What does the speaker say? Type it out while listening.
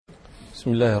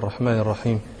بسم الله الرحمن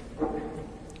الرحيم.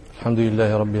 الحمد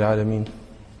لله رب العالمين،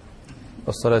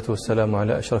 والصلاة والسلام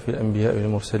على أشرف الأنبياء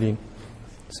والمرسلين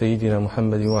سيدنا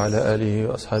محمد وعلى آله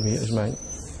وأصحابه أجمعين.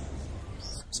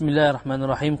 بسم الله الرحمن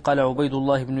الرحيم. قال عبيد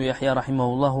الله بن يحيى رحمه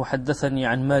الله: حدثني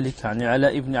عن مالك عن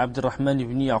علاء بن عبد الرحمن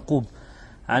بن يعقوب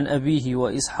عن أبيه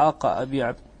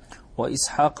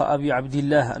وإسحاق أبي عبد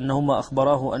الله أنهما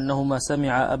أخبراه أنهما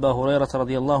سمع أبا هريرة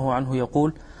رضي الله عنه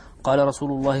يقول: قال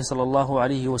رسول الله صلى الله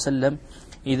عليه وسلم: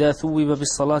 إذا ثوب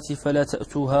بالصلاة فلا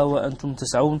تأتوها وأنتم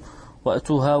تسعون،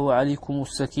 وأتوها وعليكم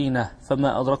السكينة،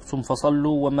 فما أدركتم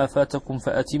فصلوا وما فاتكم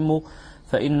فأتموا،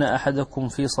 فإن أحدكم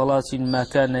في صلاة ما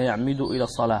كان يعمد إلى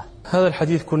الصلاة. هذا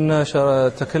الحديث كنا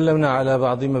تكلمنا على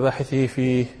بعض مباحثه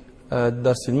في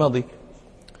الدرس الماضي،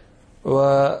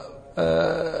 وذكرنا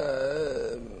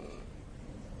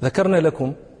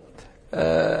لكم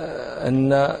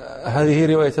أن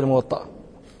هذه رواية الموطأ: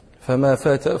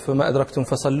 فما أدركتم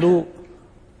فصلوا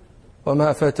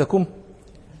وما فاتكم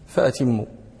فأتموا،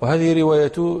 وهذه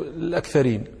رواية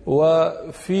الأكثرين.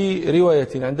 وفي رواية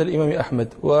عند الإمام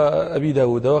أحمد وأبي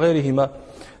داود وغيرهما: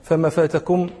 فما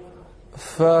فاتكم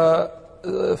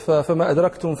فما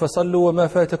أدركتم فصلوا وما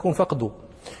فاتكم فاقضوا.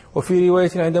 وفي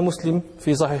رواية عند مسلم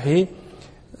في صحيحه: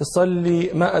 صلي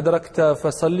ما أدركت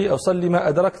فصلي، أو صلي ما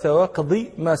أدركت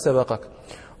واقضي ما سبقك.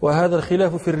 وهذا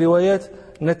الخلاف في الروايات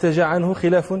نتج عنه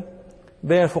خلاف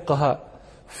بين الفقهاء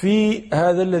في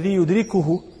هذا الذي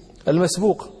يدركه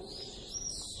المسبوق.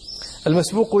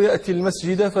 المسبوق يأتي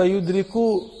المسجد فيدرك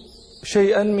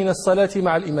شيئا من الصلاة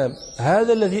مع الإمام،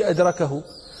 هذا الذي أدركه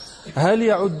هل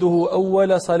يعده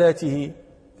أول صلاته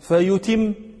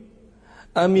فيتم،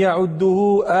 أم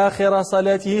يعده آخر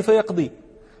صلاته فيقضي؟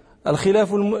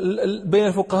 الخلاف بين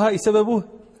الفقهاء سببه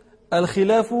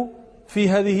الخلاف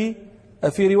في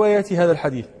رواية هذا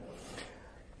الحديث.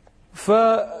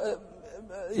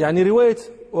 يعني رواية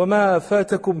وما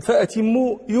فاتكم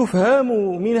فأتموا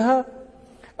يفهم منها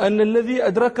أن الذي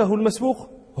أدركه المسبوق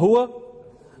هو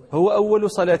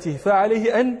أول صلاته،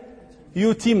 فعليه أن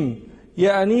يتم،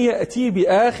 يعني يأتي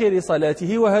بآخر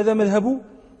صلاته. وهذا مذهب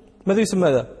ماذا يسمى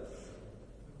هذا؟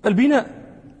 البناء.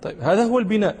 طيب، هذا هو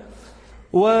البناء.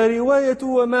 ورواية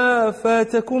وما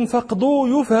فاتكم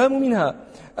فاقضوا يفهم منها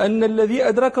أن الذي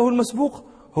أدركه المسبوق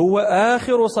هو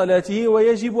آخر صلاته،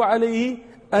 ويجب عليه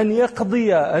أن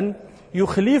يقضي، أن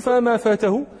يخلف ما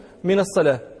فاته من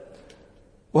الصلاة،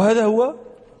 وهذا هو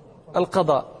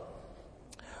القضاء.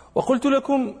 وقلت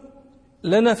لكم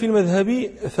لنا في المذهب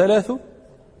ثلاثة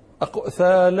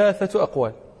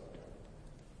أقوال: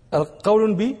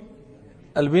 قول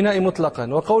بالبناء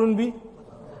مطلقا، وقول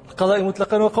بالقضاء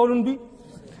مطلقا، وقول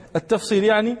بالتفصيل،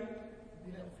 يعني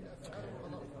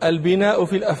البناء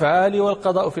في الأفعال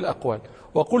والقضاء في الأقوال.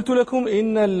 وقلت لكم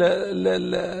إن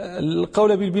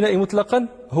القول بالبناء مطلقا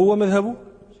هو مذهب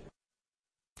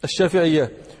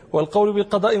الشافعية، والقول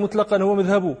بالقضاء مطلقا هو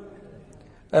مذهب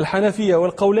الحنفية،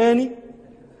 والقولان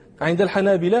عند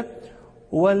الحنابلة.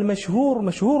 والمشهور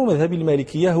مشهور مذهب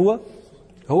المالكية هو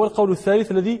القول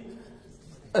الثالث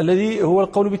الذي هو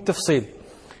القول بالتفصيل.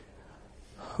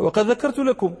 وقد ذكرت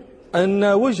لكم أن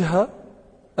وجه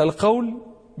القول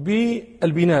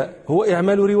بالبناء هو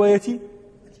إعمال رواية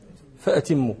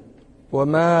فأتموا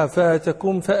وما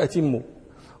فاتكم فأتموا،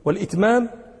 والإتمام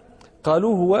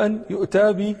قالوا هو أن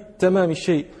يؤتى بتمام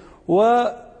الشيء.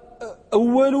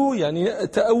 يعني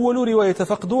تأول رواية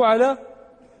فقدوا على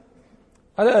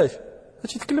ايش؟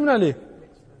 ايش تكلمنا عليه؟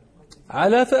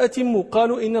 على فأتموا.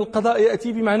 قالوا إن القضاء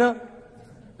يأتي بمعنى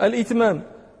الإتمام،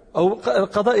 أو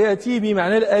القضاء يأتي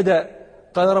بمعنى الأداء.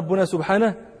 قال ربنا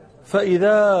سبحانه: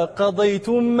 فإذا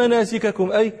قضيتم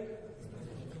مناسككم، أي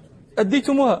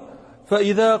أديتموها.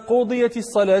 فإذا قضيت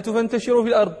الصلاة فانتشروا في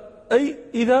الأرض، أي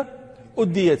إذا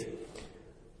أديت.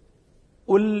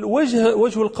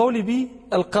 وجه القول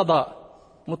بالقضاء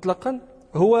مطلقا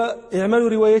هو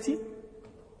إعمال رواية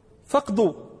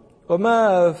فقدوا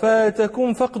وما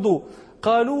فاتكم فقدوا.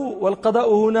 قالوا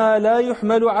والقضاء هنا لا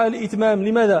يحمل على الإتمام.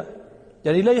 لماذا؟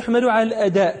 يعني لا يحمل على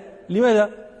الأداء. لماذا؟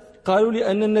 قالوا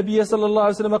لأن النبي صلى الله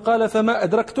عليه وسلم قال: فما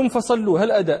أدركتم فصلوا،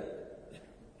 هل أداء؟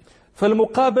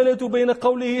 فالمقابلة بين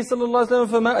قوله صلى الله عليه وسلم: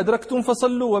 فما أدركتم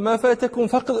فصلوا وما فاتكم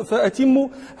فأتموا،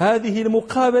 هذه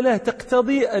المقابلة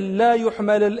تقتضي أن لا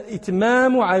يحمل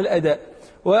الإتمام على الأداء.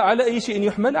 وعلى أي شيء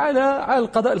يحمل؟ على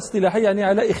القضاء الاصطلاحي، يعني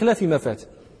على إخلاف ما فات.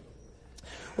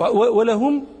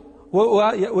 ولهم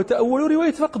وتأولوا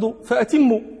رواية فقدوا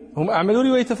فأتموا، هم أعملوا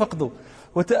رواية فقدوا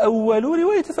وتأولوا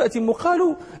رواية فأتموا.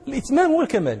 قالوا الإتمام هو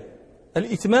الكمال،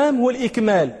 الإتمام هو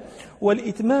الإكمال،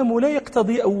 والإتمام لا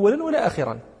يقتضي أولا ولا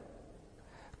آخرا.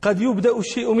 قد يبدأ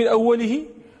الشيء من أوله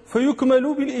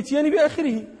فيكمل بالإتيان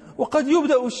بآخره، وقد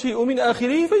يبدأ الشيء من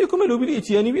آخره فيكمل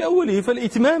بالإتيان بأوله،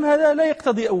 فالإتمام هذا لا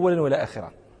يقتضي أولا ولا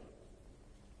آخرا.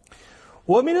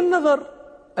 ومن النظر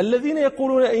الذين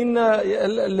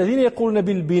يقولون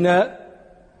بالبناء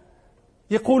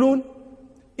يقولون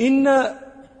إن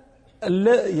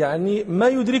يعني ما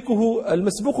يدركه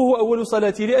المسبوق هو أول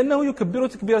صلاته، لأنه يكبر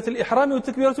تكبيرة الإحرام،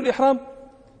 وتكبيرة الإحرام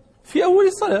في أول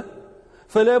الصلاة،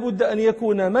 فلا بد أن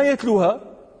يكون ما يتلوها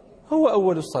هو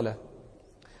أول الصلاة.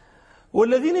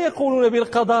 والذين يقولون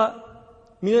بالقضاء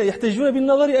يحتجون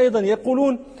بالنظر أيضا،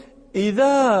 يقولون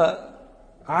إذا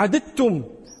عددتم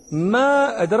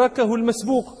ما أدركه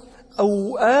المسبوق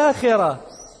أو آخر،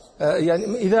 يعني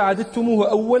إذا عددتموه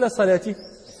أول صلاته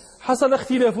حصل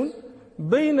اختلاف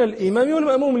بين الإمام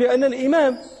والمأموم، لأن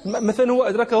الإمام مثلا هو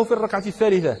أدركه في الركعة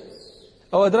الثالثة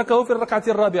أو أدركه في الركعة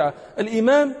الرابعة،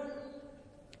 الإمام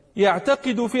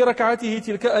يعتقد في ركعته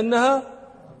تلك أنها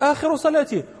آخر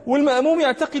صلاته، والمأموم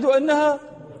يعتقد أنها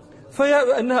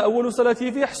أول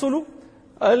صلاته، فيحصل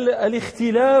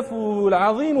الاختلاف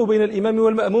العظيم بين الإمام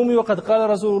والمأموم. وقد قال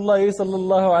رسول الله صلى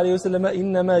الله عليه وسلم: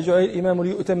 إنما جعل الإمام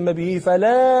ليؤتم به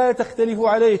فلا تختلفوا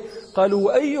عليه.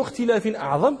 قالوا: أي اختلاف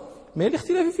أعظم من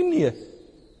الاختلاف في النية؟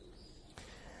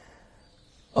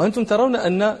 وأنتم ترون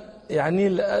أن يعني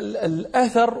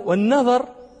الأثر والنظر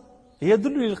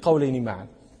يدل للقولين معا.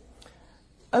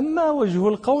 أما وجه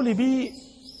القول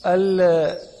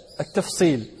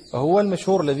بالتفصيل هو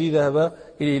المشهور الذي ذهب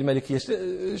إليه المالكية.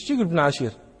 ايش يقول ابن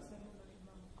عاشير؟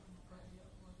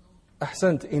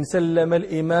 أحسنت، إن سلم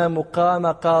الإمام قام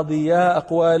قاضيا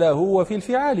أقواله وفي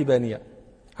الفعال بانيا،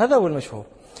 هذا هو المشهور.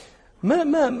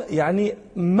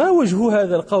 ما وجه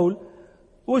هذا القول؟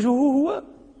 وجهه هو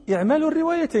إعمال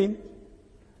الروايتين،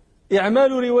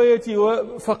 إعمال رواية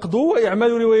فقدوا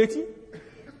وإعمال رواية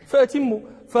فأتموا،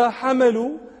 فحملوا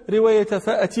رواية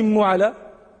فأتموا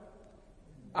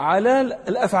على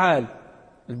الأفعال،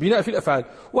 البناء في الأفعال،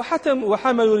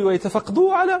 وحملوا رواية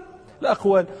فقدوا على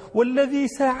الأقوال. والذي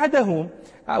ساعدهم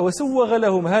وسوغ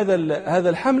لهم هذا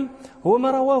الحمل هو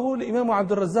ما رواه الإمام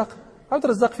عبد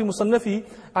الرزاق في مصنفه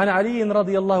عن علي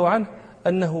رضي الله عنه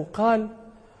أنه قال: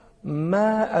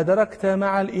 ما أدركت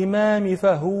مع الإمام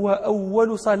فهو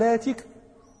أول صلاتك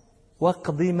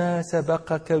واقض ما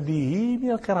سبقك به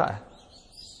من القراءة.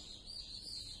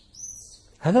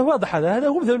 هذا واضح، هذا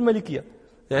هو مذهب المالكية،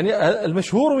 يعني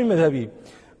المشهور من مذهبه.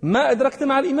 ما أدركت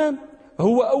مع الإمام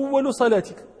هو أول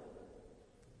صلاتك،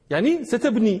 يعني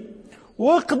ستبني،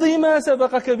 واقضي ما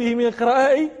سبقك به من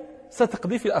القراءة،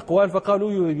 ستقضي في الأقوال.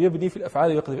 فقالوا يبني في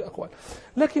الأفعال ويقضي في الأقوال.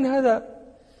 لكن هذا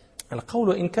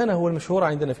القول إن كان هو المشهور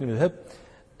عندنا في المذهب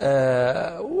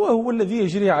وهو الذي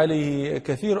يجري عليه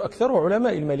أكثر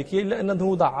علماء المالكية، إلا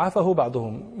أنه ضعفه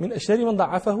بعضهم. من أشهر من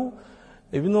ضعفه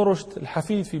ابن رشد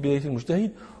الحفيد في بداية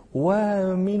المجتهد،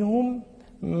 ومنهم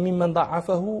ممن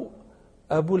ضعفه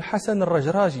أبو الحسن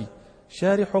الرجراجي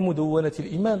شارح مدونة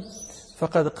الإمام.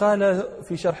 فقد قال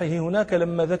في شرحه هناك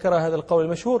لما ذكر هذا القول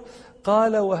المشهور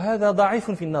قال: وهذا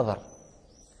ضعيف في النظر،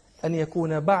 أن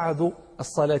يكون بعض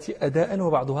الصلاة أداء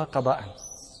وبعضها قضاء.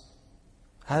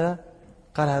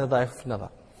 هذا ضعيف في النظر.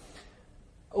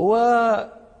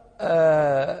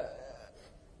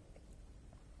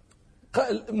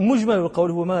 مجمل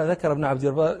القول هو ما ذكر ابن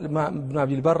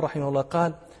عبد البر رحمه الله،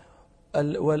 قال: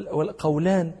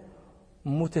 والقولان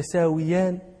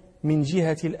متساويان من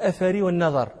جهة الأثر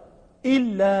والنظر،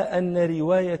 إلا أن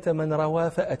رواية من روى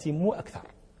فأتموا أكثر.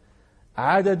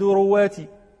 عدد رواة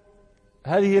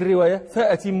هذه الرواية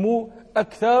فأتموا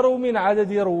أكثر من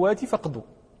عدد رواة فقدوا.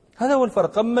 هذا هو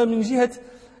الفرق. أما من جهة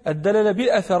الدلالة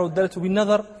بالأثر والدلالة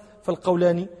بالنظر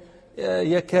فالقولان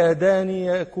يكادان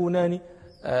يكونان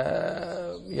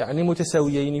يعني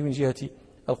متساويين من جهة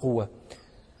القوة.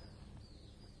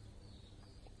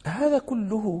 هذا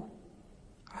كله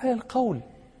على القول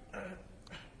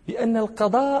بأن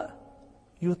القضاء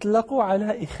يطلق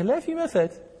على إخلاف ما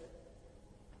فات،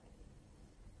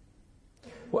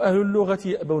 وأهل اللغة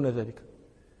يأبون ذلك.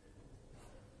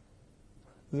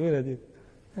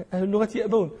 أهل اللغة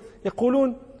يأبون،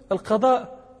 يقولون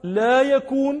القضاء لا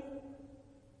يكون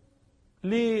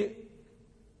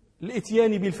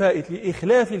للإتيان بالفائت،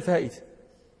 لإخلاف الفائت.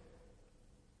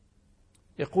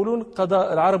 يقولون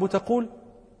قضاء، العرب تقول: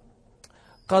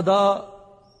 قضى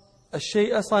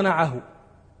الشيء صنعه،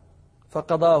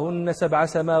 فقضاهن 7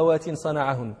 سماوات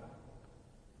صنعهن،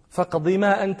 فاقض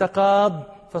ما أنت قاض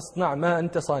فاصنع ما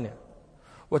أنت صانع.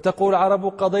 وتقول العرب: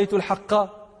 قضيت الحق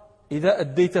إذا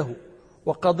أديته،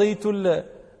 وقضيت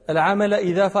العمل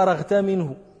إذا فرغت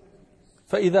منه،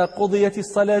 فإذا قضيت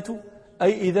الصلاة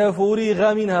أي إذا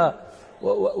فرغ منها.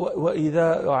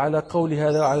 وإذا على قول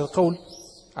هذا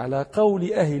على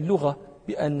قول أهل اللغة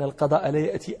بأن القضاء لا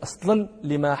يأتي أصلا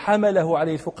لما حمله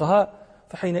عليه الفقهاء،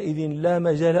 فحينئذ لا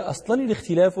مجال أصلا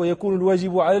للاختلاف، ويكون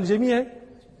الواجب على الجميع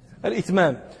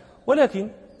الإتمام. ولكن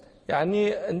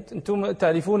يعني أنتم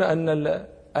تعرفون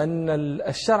أن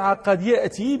الشرع قد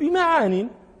يأتي بمعان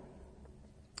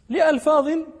لألفاظ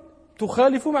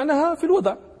تخالف معناها في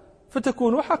الوضع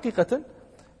فتكون حقيقة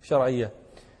شرعية.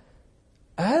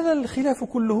 هذا الخلاف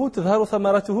كله تظهر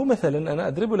ثمرته، مثلا أنا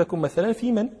أضرب لكم مثلا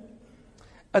في من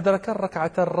أدرك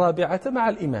الركعة الرابعة مع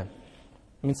الإمام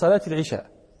من صلاة العشاء،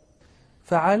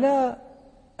 فعلى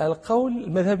القول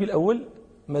المذهب الأول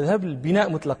مذهب البناء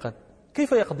مطلقا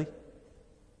كيف يقضي؟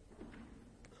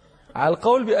 على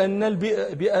القول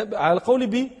على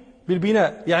القول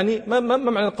بالبناء، يعني ما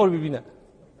معنى القول بالبناء؟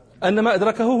 أن ما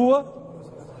أدركه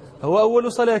هو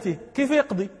أول صلاته، كيف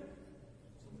يقضي؟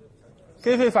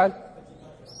 كيف يفعل؟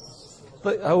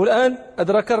 طيب هو الآن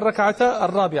أدرك الركعة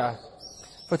الرابعة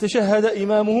فتشهد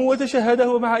إمامه وتشهد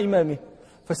هو مع إمامه،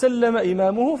 فسلم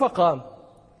إمامه فقام.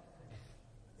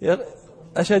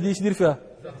 أشهد يدير فيها؟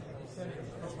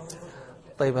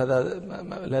 طيب هذا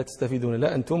لا تستفيدون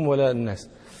لا أنتم ولا الناس.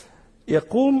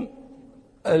 يقوم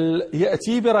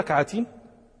يأتي بركعة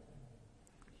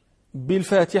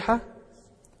بالفاتحة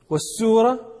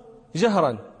والسورة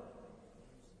جهرا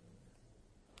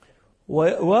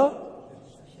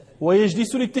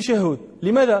ويجلس للتشهد.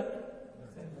 لماذا؟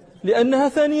 لأنها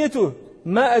ثانيته،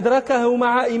 ما أدركه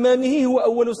مع إمامه هو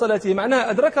أول صلاته،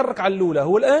 معناها أدرك الركعة الأولى،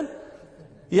 هو الآن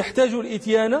يحتاج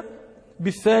الإتيان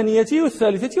بالثانية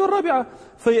والثالثة والرابعة،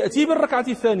 فيأتي بالركعة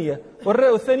الثانية،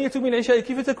 والثانية من العشاء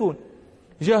كيف تكون؟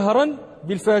 جهرا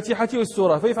بالفاتحة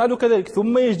والسورة، فيفعل كذلك،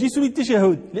 ثم يجلس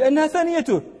للتشهد لأنها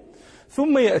ثانيته،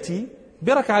 ثم يأتي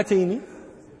بركعتين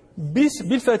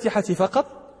بالفاتحة فقط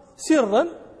سرا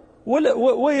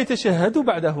ويتشهد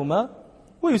بعدهما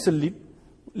ويسلم.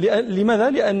 لماذا؟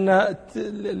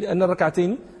 لأن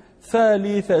الركعتين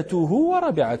ثالثته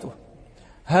ورابعته.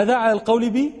 هذا على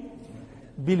القول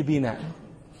بالبناء.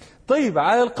 طيب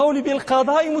على القول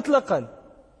بالقضاء مطلقا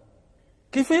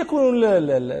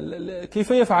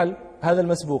كيف يفعل هذا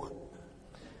المسبوق؟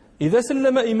 إذا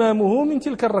سلم إمامه من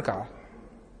تلك الركعة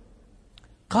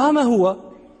قام هو،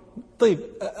 طيب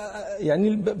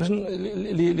يعني باش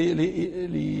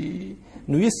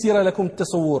نيسر لكم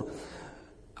التصور،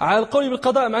 على القول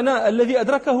بالقضاء معناه الذي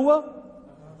أدركه هو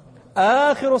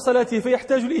آخر صلاته،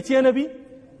 فيحتاج الإتيان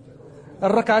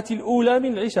بالركعة الأولى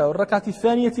من العشاء والركعة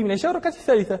الثانية من العشاء والركعة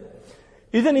الثالثة.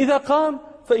 إذن إذا قام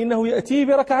فإنه يأتي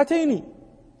بركعتين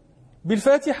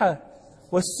بالفاتحة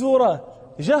والسورة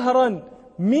جهرا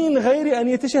من غير أن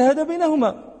يتشهد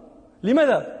بينهما.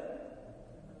 لماذا؟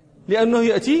 لأنه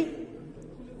يأتي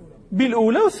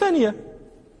بالأولى والثانية،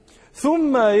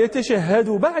 ثم يتشهد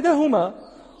بعدهما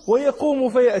ويقوم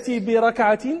فيأتي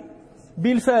بركعة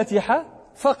بالفاتحة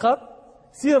فقط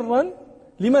سرا.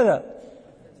 لماذا؟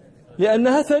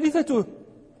 لأنها ثالثته،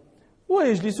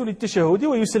 ويجلس للتشهد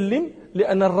ويسلم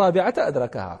لأن الرابعة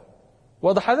أدركها.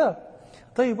 واضح هذا؟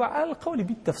 طيب على القول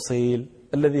بالتفصيل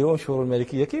الذي هو مشهور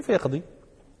المالكية كيف يقضي؟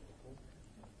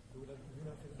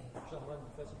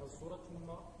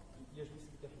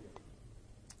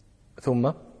 ثم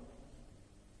يقوم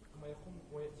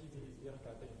ويأتي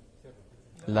بركعتين.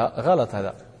 لا غلط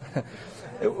هذا.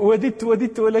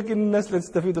 وددت ولكن الناس لا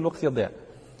تستفيد، الوقت يضيع.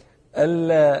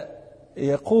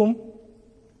 يقوم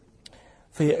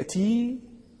فيأتي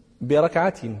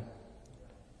بركعة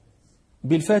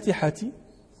بالفاتحة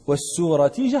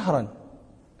والسورة جهرا.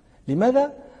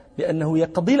 لماذا؟ لأنه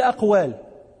يقضي الأقوال.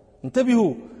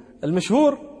 انتبهوا،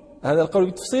 المشهور هذا القول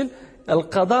بالتفصيل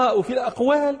القضاء في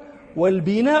الأقوال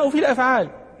والبناء في الأفعال.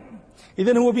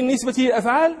 إذن هو بالنسبة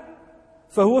للأفعال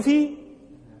فهو في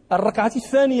الركعة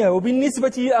الثانية،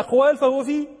 وبالنسبة للأقوال فهو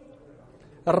في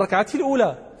الركعة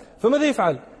الأولى. فماذا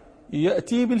يفعل؟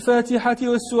 يأتي بالفاتحة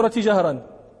والسورة جهرا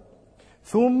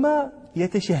ثم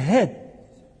يتشهد.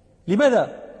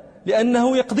 لماذا؟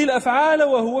 لأنه يقضي الأفعال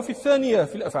وهو في الثانية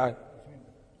في الأفعال،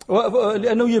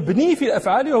 لأنه يبني في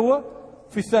الأفعال وهو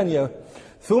في الثانية،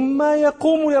 ثم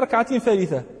يقوم لركعة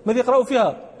ثالثة. ماذا يقرأ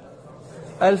فيها؟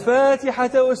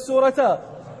 الفاتحة والسورة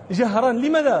جهرا.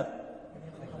 لماذا؟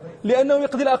 لأنه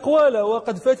يقضي الأقوال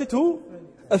وقد فاتته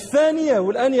الثانية،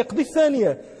 والآن يقضي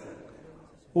الثانية.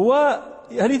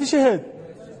 وهل يتشهد؟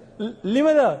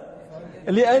 لماذا؟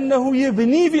 لأنه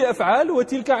يبني في الأفعال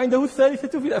وتلك عنده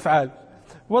الثالثة في الأفعال.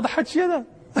 وضحت شيء هذا؟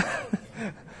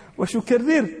 وش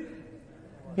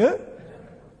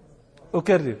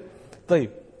أكرر؟ طيب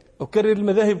أكرر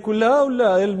المذاهب كلها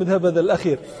ولا المذهب هذا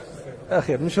الأخير؟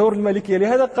 مشهور المالكية.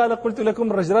 لهذا قلت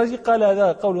لكم الرجراجي قال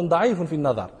هذا قول ضعيف في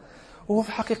النظر، وهو في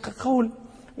الحقيقة قول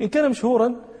إن كان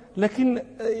مشهورا لكن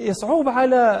يصعب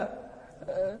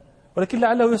ولكن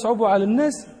لعله يصعب على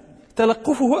الناس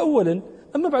تلقفه أولا،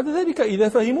 أما بعد ذلك إذا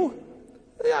فهموه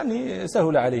يعني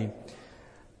سهل عليهم.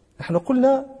 نحن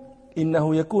قلنا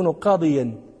إنه يكون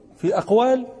قاضيا في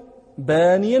الأقوال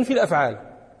بانيا في الأفعال.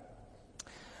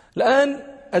 الآن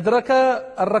أدرك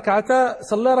الركعة،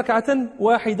 صلى ركعة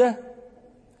واحدة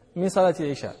من صلاة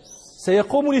العشاء،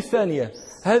 سيقوم للثانية.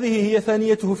 هذه هي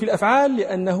ثانيته في الأفعال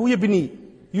لأنه يبني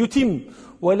يتم،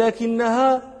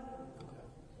 ولكنها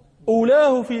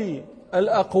أولاه في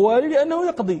الأقوال لأنه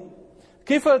يقضي.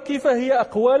 كيف هي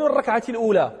أقوال الركعة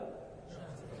الأولى؟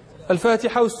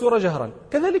 الفاتحة والسورة جهرا،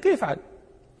 كذلك يفعل،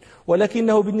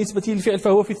 ولكنه بالنسبة للفعل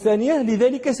فهو في الثانية،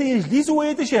 لذلك سيجلس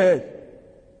ويتشهد،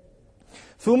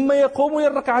 ثم يقوم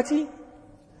للركعة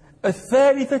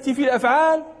الثالثة في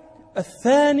الأفعال،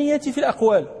 الثانية في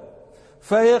الأقوال،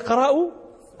 فيقرأ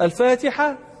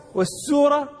الفاتحة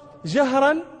والسورة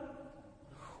جهرا،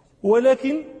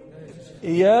 ولكن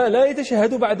لا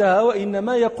يتشهد بعدها،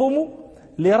 وإنما يقوم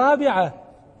لرابعة.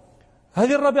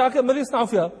 هذه الرابعة ماذا يصنع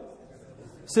فيها؟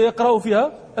 سيقرأ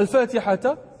فيها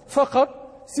الفاتحة فقط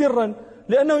سرا،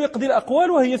 لأنه يقضي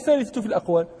الأقوال وهي الثالثة في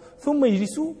الأقوال، ثم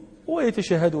يجلس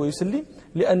ويتشهد ويسلم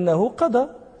لأنه قضى،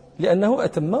 لأنه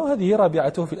أتم، وهذه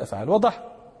رابعته في الأفعال. وضح؟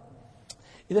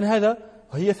 إذن هذا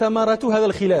هي ثمرة هذا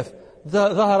الخلاف،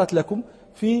 ظهرت لكم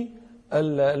في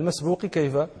المسبوق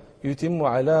كيف يتم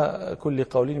على كل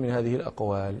قول من هذه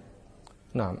الأقوال.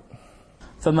 نعم.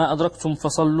 فما أدركتم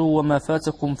فصلوا وما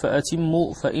فاتكم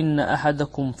فأتموا فإن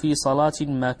أحدكم في صلاة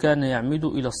ما كان يعمد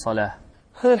إلى الصلاة.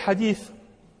 هذا الحديث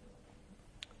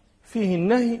فيه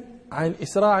النهي عن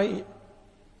الإسراع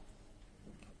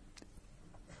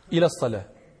إلى الصلاة.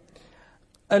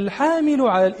 الحامل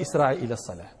على الإسراع إلى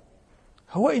الصلاة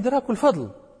هو إدراك الفضل،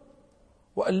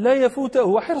 وأن لا يفوته،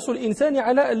 وحرص الإنسان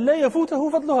على أن لا يفوته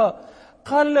فضلها.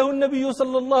 قال له النبي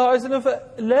صلى الله عليه وسلم: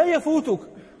 لا يفوتك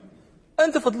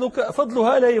أنت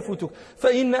فضلها لا يفوتك،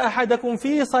 فإن أحدكم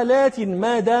في صلاة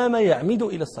ما دام يعمد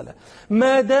إلى الصلاة،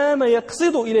 ما دام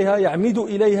يقصد إليها، يعمد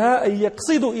إليها أي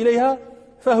يقصد إليها،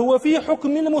 فهو في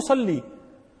حكم المصلي.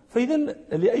 فإذا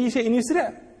لأي شيء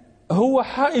يسرع هو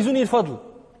حائز للفضل.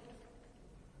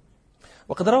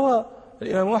 وقد روى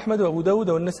الإمام أحمد وأبو داود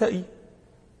والنسائي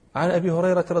عن أبي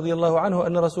هريرة رضي الله عنه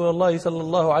أن رسول الله صلى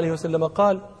الله عليه وسلم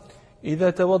قال: إذا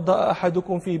توضأ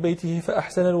أحدكم في بيته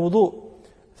فأحسن الوضوء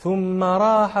ثم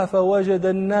راح فوجد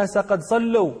الناس قد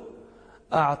صلوا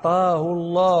أعطاه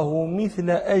الله مثل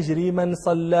أجر من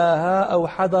صلاها أو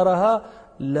حضرها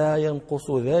لا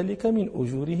ينقص ذلك من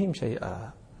أجورهم شيئا،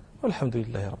 والحمد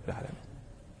لله رب العالمين.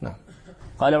 نعم.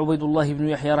 قال عبيد الله بن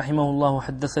يحيى رحمه الله: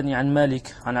 حدثني عن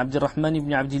مالك عن عبد الرحمن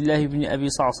بن عبد الله بن أبي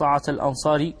صعصعة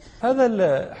الأنصاري. هذا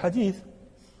الحديث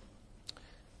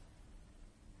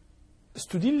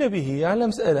استدل به على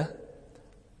مسألة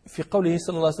في قوله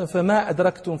صلى الله عليه وسلم: فما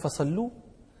أدركتم فصلوا.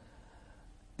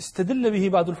 استدل به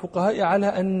بعض الفقهاء على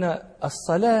أن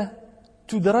الصلاة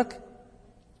تدرك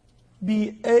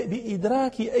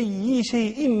بإدراك أي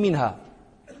شيء منها.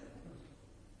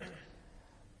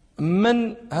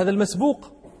 من هذا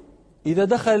المسبوق إذا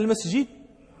دخل المسجد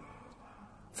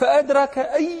فأدرك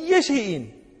أي شيء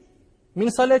من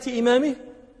صلاة إمامه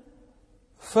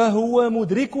فهو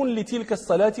مدرك لتلك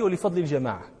الصلاة ولفضل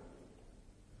الجماعة.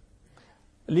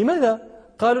 لماذا؟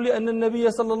 قالوا: لأن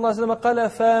النبي صلى الله عليه وسلم قال: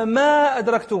 فما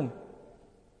أدركتم.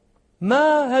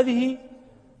 ما هذه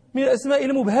من الأسماء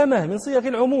المبهمة من صيغ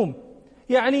العموم،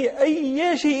 يعني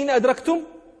أي شيء أدركتم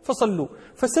فصلوا،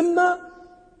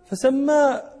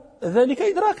 فسمى ذلك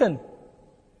إدراكا.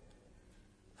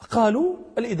 قالوا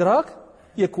الإدراك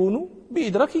يكون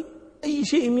بإدراك أي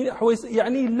شيء من أحوال،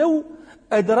 يعني لو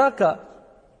أدرك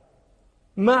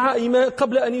مع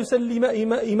قبل أن يسلم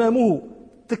إمامه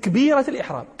تكبيرة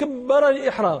الإحرام، كبر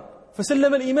الإحرام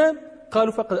فسلم الإمام،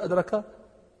 قالوا فقد أدرك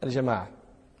الجماعة.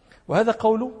 وهذا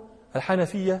قول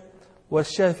الحنفية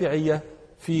والشافعية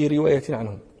في رواية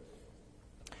عنهم،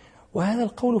 وهذا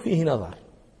القول فيه نظر.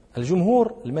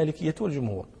 الجمهور، المالكية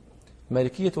والجمهور،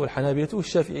 المالكية والحنابلة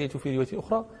والشافعية في رواية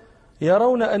أخرى،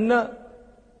 يرون أن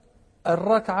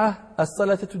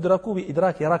الصلاة تدرك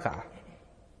بإدراك ركعة،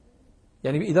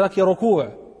 يعني بإدراك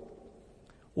ركوع.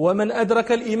 ومن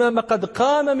أدرك الإمام قد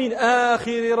قام من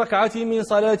آخر ركعة من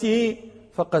صلاته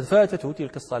فقد فاتته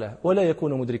تلك الصلاة ولا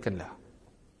يكون مدركا لها.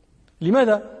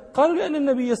 لماذا؟ قالوا: لأن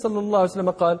النبي صلى الله عليه وسلم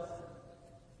قال: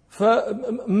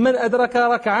 فمن أدرك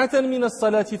ركعة من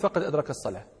الصلاة فقد أدرك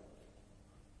الصلاة.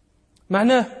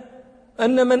 معناه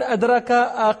أن من أدرك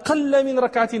أقل من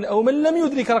ركعة أو من لم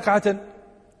يدرك ركعة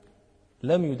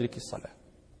لم يدرك الصلاة.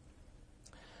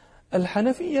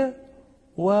 الحنفية،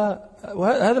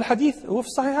 وهذا الحديث هو في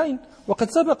الصحيحين وقد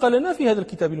سبق لنا في هذا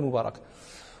الكتاب المبارك.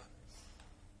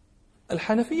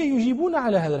 الحنفية يجيبون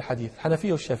على هذا الحديث،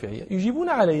 الحنفية والشافعية يجيبون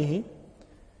عليه،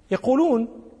 يقولون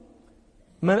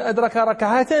من أدرك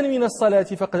ركعتان من الصلاة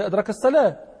فقد أدرك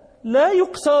الصلاة، لا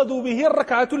يقصد به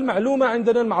الركعة المعلومة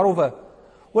عندنا المعروفة،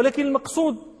 ولكن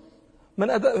المقصود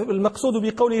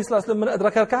بقوله صلى الله عليه وسلم من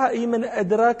أدرك ركعة أي من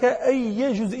أدرك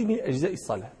أي جزء من أجزاء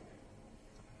الصلاة.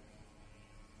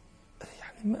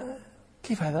 يعني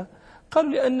كيف هذا؟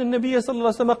 قالوا لأن النبي صلى الله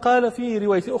عليه وسلم قال في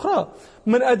رواية أخرى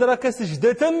من أدرك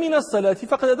سجدة من الصلاة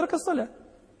فقد أدرك الصلاة.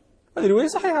 هذه رواية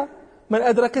صحيحة، من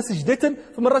أدرك سجدة،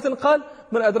 فمرة قال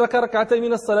من أدرك ركعتين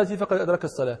من الصلاة فقد أدرك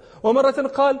الصلاة، ومرة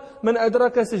قال من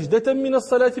أدرك سجدة من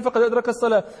الصلاة فقد أدرك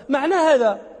الصلاة. معنى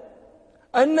هذا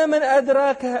أن من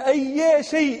أدرك أي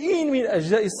شيء من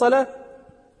أجزاء الصلاة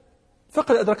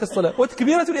فقد أدرك الصلاة،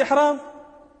 وتكبيرة الإحرام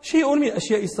شيء من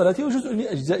أشياء الصلاة وجزء من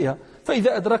أجزائها،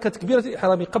 فإذا أدرك تكبيرة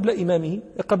الإحرام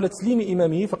قبل تسليم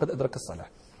إمامه فقد أدرك الصلاة.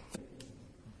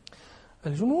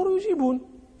 الجمهور يجيبون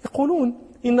يقولون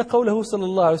إن قوله صلى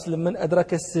الله عليه وسلم من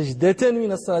أدرك السجدة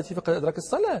من الصلاة فقد أدرك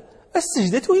الصلاة،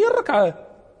 السجدة هي الركعة،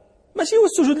 ماشي هو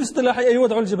السجود الاصطلاحي أي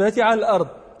وضع الجبهة على الأرض،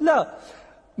 لا،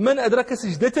 من أدرك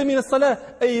سجدة من الصلاة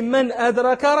أي من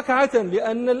أدرك ركعة،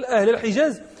 لأن أهل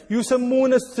الحجاز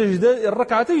يسمون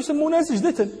الركعة يسمونها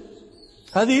سجدة،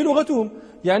 هذه لغتهم،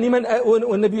 يعني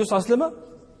والنبي صلى الله عليه وسلم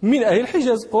من أهل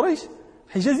الحجاز، قريش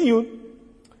حجازيون،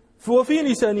 وفي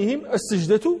لسانهم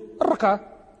السجدة الركعة،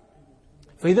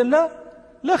 فإذا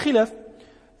لا خلاف.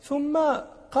 ثم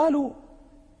قالوا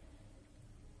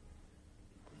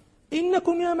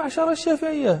إنكم يا معشر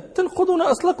الشافعية تنقضون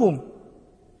أصلكم،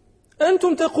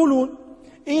 أنتم تقولون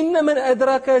إن من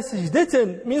أدرك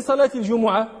سجدة من صلاة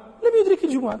الجمعة لم يدرك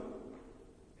الجمعة،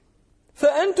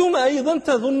 فأنتم أيضا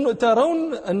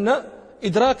ترون أن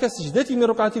إدراك سجدة من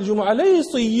ركعة الجمعة لا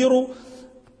يصير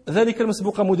ذلك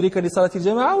المسبوق مدركا لصلاة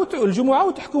الجمعة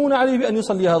وتحكمون عليه بأن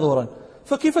يصليها ظهرا،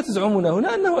 فكيف تزعمون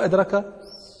هنا أنه أدرك؟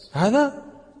 هذا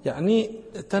يعني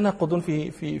تناقض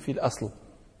في الأصل.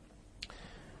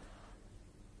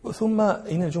 ثم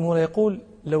إن الجمهور يقول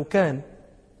لو كان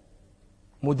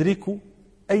مدرك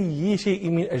أي شيء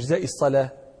من أجزاء الصلاة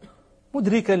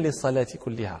مدركا للصلاة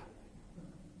كلها،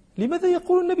 لماذا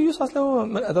يقول النبي صلى الله عليه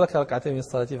وسلم من أدرك ركعتين من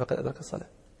الصلاة فقد أدرك الصلاة؟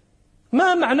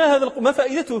 ما معنى هذا؟ ما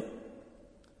فائدته؟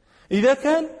 إذا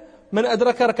كان من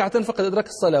أدرك ركعة فقد أدرك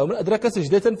الصلاة، ومن أدرك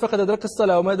سجدة فقد أدرك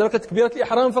الصلاة، ومن أدرك تكبيرة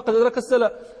الإحرام فقد أدرك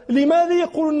الصلاة، لماذا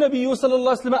يقول النبي صلى الله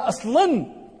عليه وسلم أصلا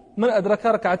من أدرك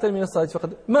ركعة من الصلاة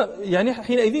فقد يعني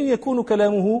حينئذ يكون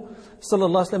كلامه صلى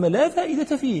الله عليه وسلم لا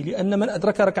فائدة فيه، لأن من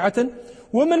أدرك ركعة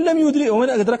ومن لم يدرك ومن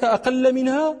أدرك أقل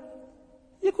منها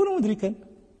يكون مدركا.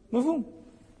 مفهوم؟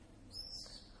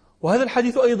 وهذا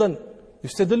الحديث أيضا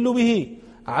يستدل به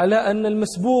على أن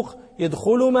المسبوق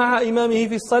يدخل مع إمامه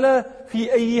في الصلاة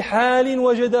في أي حال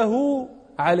وجده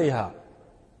عليها،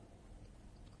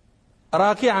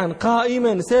 راكعا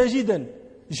قائما ساجدا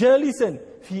جالسا،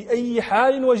 في أي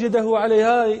حال وجده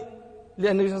عليها،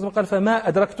 لأن النبي صلى الله عليه وسلم قال فما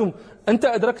أدركتم، أنت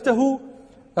أدركته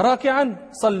راكعا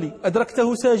صلي،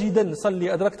 أدركته ساجدا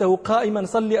صلي، أدركته قائما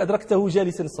صلي، أدركته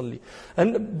جالسا صلي.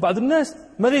 بعض الناس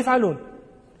ماذا يفعلون؟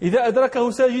 إذا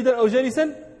أدركه ساجدا أو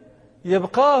جالسا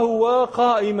يبقى هو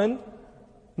قائما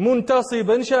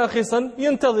منتصبا شاخصا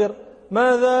ينتظر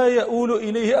ماذا يؤول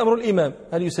إليه أمر الإمام،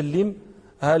 هل يسلم،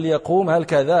 هل يقوم، هل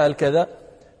كذا، هل كذا،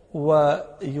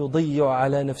 ويضيع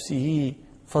على نفسه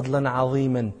فضلا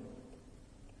عظيما.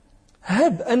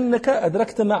 هب أنك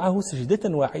أدركت معه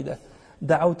سجدة واحدة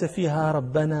دعوت فيها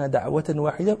ربنا دعوة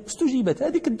واحدة استجيبت،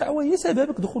 هذه الدعوة هي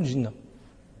سببك دخول الجنة،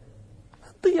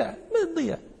 ما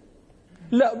تضيع.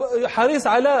 لا، حريص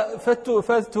على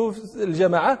فاته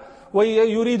الجماعة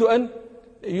ويريد أن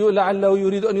لعله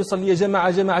يريد أن يصلي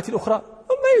جماعة أخرى،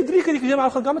 وما يدريك هذيك الجماعة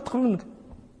الأخرى قامت تقبل منك.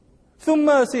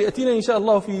 ثم سيأتينا إن شاء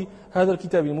الله في هذا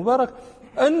الكتاب المبارك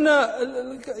أن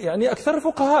يعني أكثر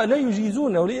الفقهاء لا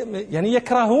يجيزون أو يعني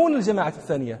يكرهون الجماعة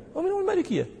الثانية ومنهم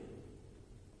المالكية،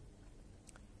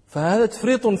 فهذا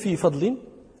تفريط في فضل،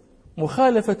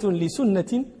 مخالفة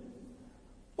لسنة،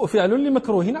 وفعل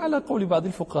لمكروه على قول بعض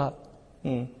الفقهاء.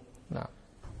 نعم.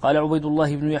 قال عبيد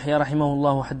الله بن يحيى رحمه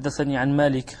الله حدثني عن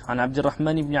مالك عن عبد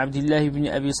الرحمن بن عبد الله بن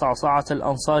أبي صعصعة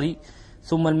الأنصاري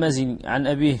ثم المازني عن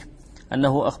أبيه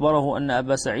أنه أخبره أن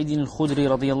أبا سعيد الخدري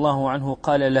رضي الله عنه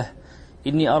قال له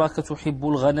إني أراك تحب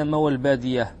الغنم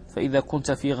والبادية، فإذا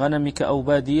كنت في غنمك أو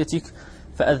باديتك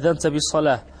فأذنت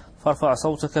بالصلاة فارفع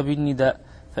صوتك بالنداء،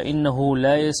 فإنه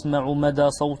لا يسمع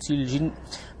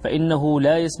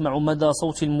مدى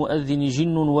صوت المؤذن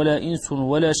جن ولا إنس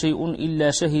ولا شيء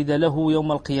إلا شهد له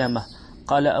يوم القيامة.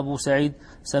 قال أبو سعيد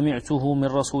سمعته من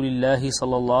رسول الله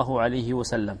صلى الله عليه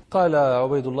وسلم. قال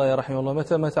عبيد الله رحمه الله،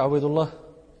 متى مات عبيد الله؟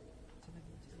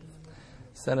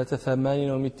 سنة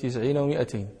 98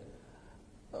 و200.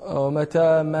 ومتى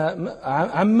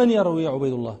عن من يروي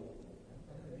عبيد الله؟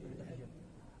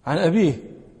 عن أبيه،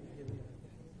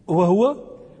 وهو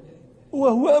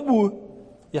أبوه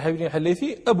يحيى بن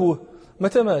الحليثي أبوه.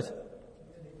 متى مات؟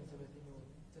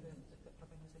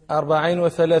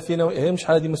 34 مش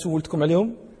هذه ما سولتكم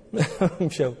عليهم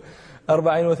مشاو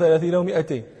 34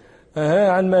 و200.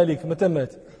 عن مالك متى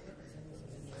مات؟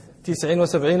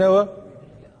 79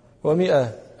 و100.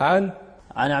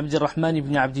 عن عبد الرحمن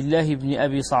بن عبد الله بن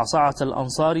أبي صعصعة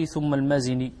الأنصاري ثم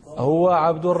المازني. هو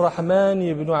عبد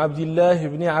الرحمن بن عبد الله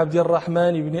بن عبد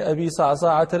الرحمن بن أبي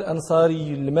صعصعة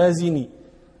الأنصاري المازني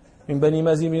من بني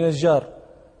مازن بن نجار،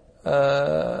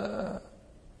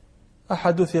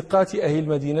 أحد ثقات أهل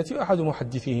المدينة وأحد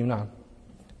محدثيهم. نعم.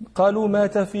 قالوا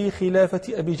مات في خلافة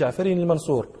أبي جعفر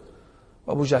المنصور،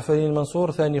 وأبو جعفر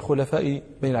المنصور ثاني خلفاء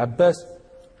بني العباس،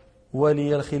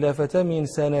 ولي الخلافة من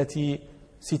سنة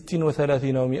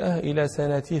 36 و100 إلى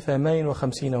سنة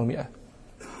 58 و100.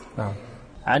 نعم.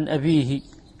 عن أبيه.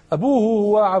 أبوه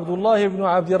هو عبد الله بن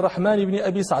عبد الرحمن بن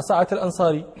أبي صعصعة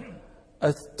الأنصاري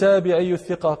التابعي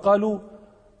الثقة. قالوا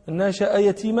نشأ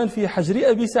يتيما في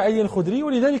حجر أبي سعيد الخدري،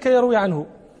 ولذلك يروي عنه.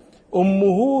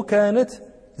 أمه كانت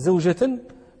زوجة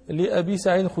لأبي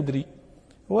سعيد الخدري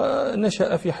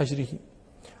ونشأ في حجره.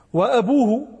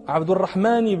 وأبوه عبد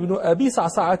الرحمن بن أبي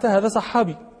صعصعة هذا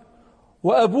صحابي،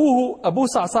 وأبوه أبو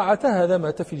صعصعة هذا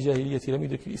مات في الجاهلية لم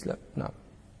يدرك الإسلام. نعم.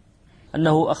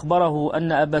 أنه أخبره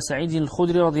أن أبا سعيد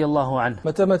الخدري رضي الله عنه.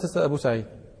 متى مات أبو سعيد؟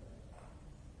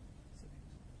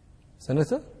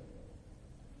 سنة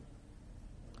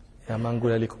ما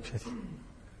نقولها لكم شيء،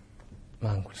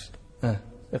 ما نقولش.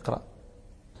 اقرأ.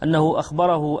 أنه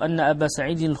أخبره أن أبا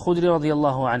سعيد الخدري رضي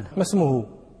الله عنه. ما اسمه؟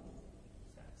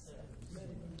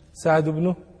 سعد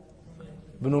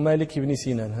بن مالك بن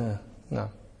سنان. نعم.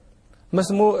 ما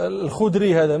اسمه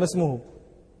الخدري هذا؟ ما اسمه؟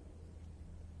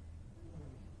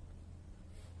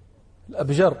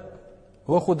 الأبجر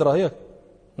هو خضرة هيك.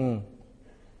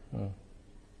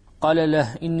 قال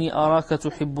له إني أراك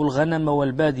تحب الغنم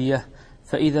والبادية،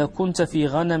 فإذا كنت في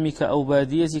غنمك أو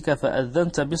باديتك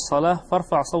فأذنت بالصلاة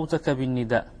فارفع صوتك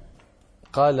بالنداء.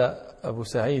 قال أبو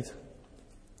سعيد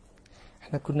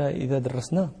احنا كنا إذا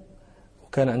درسنا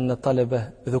وكان عندنا طلبة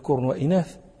ذكور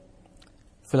وإناث،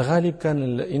 في الغالب كان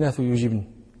الإناث يجبن،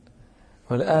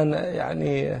 والآن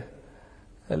يعني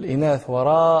الإناث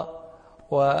وراء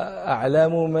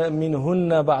وأعلام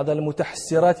منهن بعض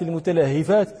المتحسرات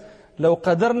المتلهفات، لو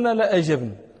قدرنا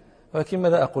لأجبن، ولكن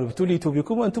ماذا أقول؟ ابتليت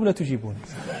بكم وأنتم لا تجيبون.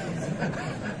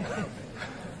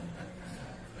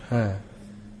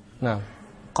 نعم.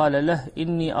 قال له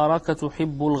إني أراك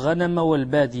تحب الغنم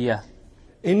والبادية.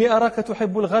 إني أراك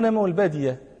تحب الغنم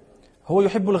والبادية. هو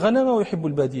يحب الغنم ويحب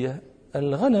البادية.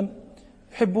 الغنم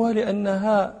يحبها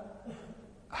لأنها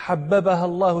حببها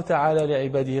الله تعالى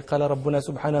لعباده. قال ربنا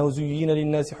سبحانه زين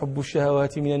للناس حب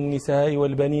الشهوات من النساء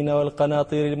والبنين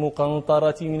والقناطير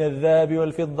المقنطرة من الذهب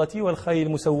والفضة والخيل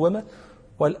المسومة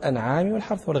والأنعام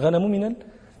والحرث. والغنم من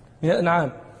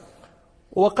الأنعام.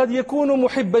 وقد يكون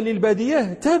محبا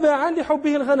للبادية تبعا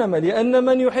لحبه الغنم، لأن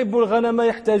من يحب الغنم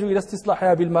يحتاج إلى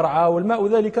استصلاحها بالمرعى والماء،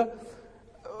 ذلك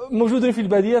موجود في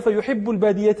البادية، فيحب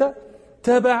البادية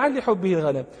تبعا لحبه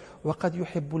الغنم. وقد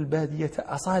يحب البادية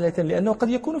أصالة، لأنه قد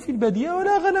يكون في البادية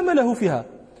ولا غنم له فيها،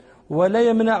 ولا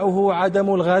يمنعه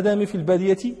عدم الغنم في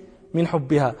البادية من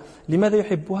حبها. لماذا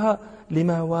يحبها؟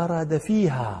 لما ورد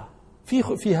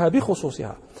فيها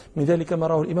بخصوصها. من ذلك ما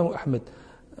رواه الإمام أحمد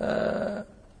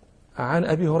عن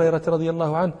أبي هريرة رضي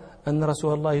الله عنه أن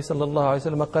رسول الله صلى الله عليه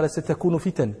وسلم قال ستكون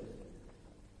فتن،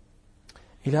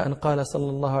 إلى أن قال صلى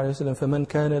الله عليه وسلم فمن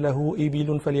كان له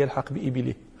إبل فليلحق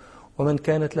بإبله، ومن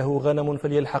كانت له غنم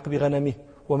فليلحق بغنمه،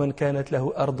 ومن كانت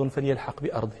له أرض فليلحق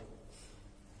بأرضه.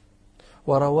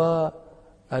 وروى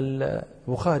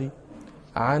البخاري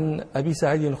عن أبي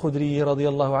سعيد الخدري رضي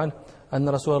الله عنه أن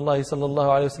رسول الله صلى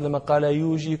الله عليه وسلم قال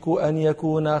يوشك أن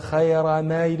يكون خير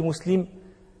مال المسلم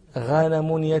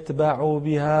غنم يتبع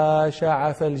بها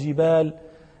شعف الجبال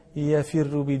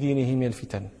يفر بدينه من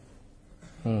الفتن.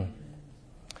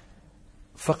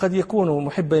 فقد يكون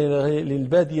محبا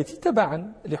للبادية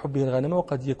تبعا لحبه الغنم،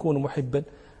 وقد يكون محبا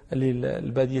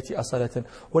للبادية أصالة.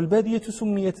 والبادية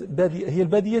سميت بادية، هي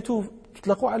البادية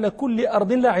تطلق على كل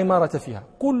أرض لا عمارة فيها،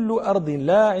 كل أرض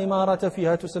لا عمارة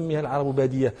فيها تسميها العرب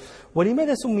بادية.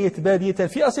 ولماذا سميت بادية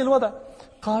في أصل الوضع؟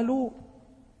 قالوا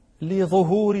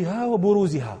لظهورها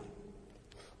وبروزها.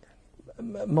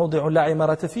 موضع لا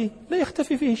عمارة فيه لا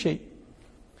يختفي فيه شيء،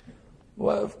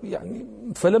 ويعني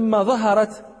فلما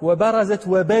ظهرت وبرزت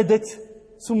وبادت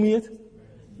سميت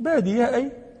بادية،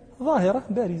 أي ظاهرة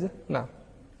بارزة. نعم.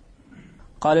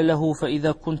 قال له: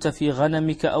 فإذا كنت في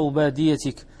غنمك أو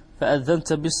باديتك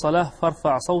فأذنت بالصلاة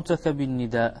فارفع صوتك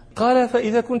بالنداء. قال: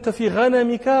 فإذا كنت في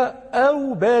غنمك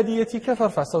أو باديتك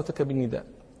فارفع صوتك بالنداء.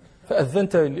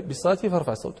 فأذنت بالصلاة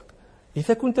فارفع صوتك.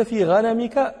 إذا كنت في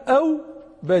غنمك أو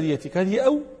باديتك، هذه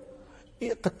أو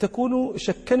قد تكون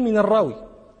شكا من الراوي،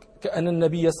 كأن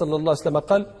النبي صلى الله عليه وسلم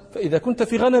قال: فإذا كنت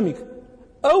في غنمك،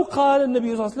 أو قال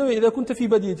النبي صلى الله عليه وسلم: إذا كنت في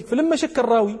باديتك. فلما شك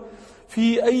الراوي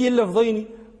في أي اللفظين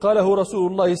قاله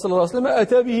رسول الله صلى الله عليه وسلم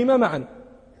أتى بهما معا،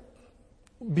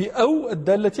 بأو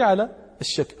الدالة على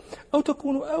الشك. أو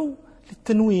تكون أو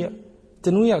للتنويع،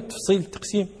 تنويع التفصيل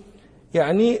التقسيم،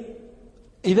 يعني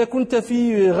إذا كنت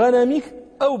في غنمك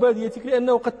أو باديتك،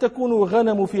 لأنه قد تكون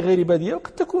الغنم في غير بادية،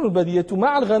 وقد تكون البادية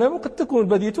مع الغنم، وقد تكون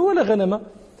البادية ولا غنم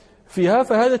فيها.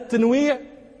 فهذا التنويع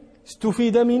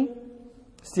استفيد من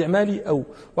استعمال أو.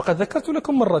 وقد ذكرت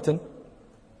لكم مرة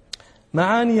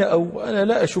معاني أو، أنا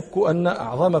لا أشك أن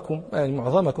أعظمكم يعني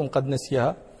معظمكم قد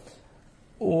نسيها،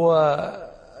 ولذلك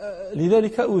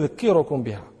أذكركم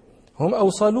بها. هم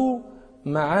أوصلوا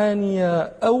معاني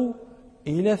أو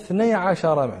إلى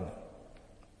 12 معنى.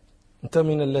 أنت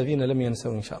من الذين لم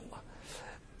ينسوا إن شاء الله.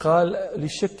 قال: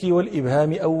 للشك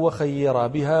والإبهام أو وخير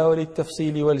بها،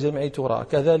 وللتفصيل والجمع ترى،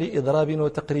 كذا لإضراب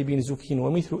وتقريب زك،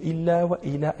 ومثل إلا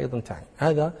وإلى أيضا تعني.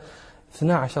 هذا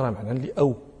 12 معنى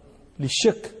لأو.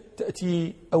 للشك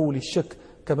تأتي أو للشك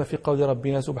كما في قول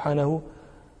ربنا سبحانه: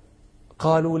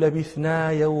 قالوا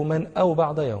لبثنا يوما أو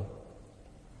بعض يوم.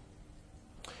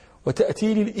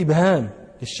 وتأتي للإبهام،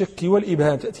 للشك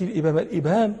والإبهام تأتي للإبهام.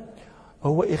 الإبهام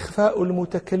هو إخفاء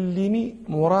المتكلم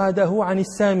مراده عن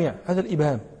السامع، هذا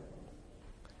الإبهام،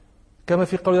 كما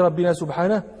في قول ربنا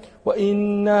سبحانه: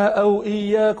 وإنا أو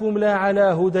إياكم لا على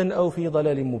هدى أو في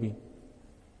ضلال مبين.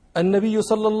 النبي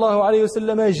صلى الله عليه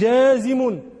وسلم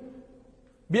جازم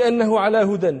بأنه على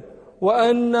هدى،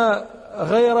 وأن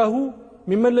غيره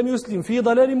ممن لم يسلم في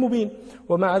ضلال مبين،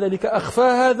 ومع ذلك أخفى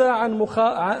هذا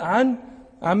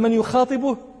عن من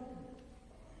يخاطبه.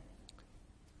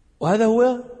 وهذا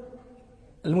هو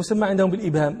المسمى عندهم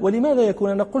بالإبهام. ولماذا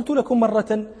يكون؟ أنا قلت لكم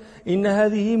مرة إن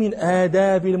هذه من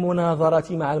آداب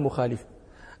المناظرة مع المخالف،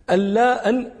 ألا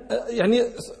أن يعني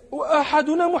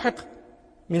أحدنا محق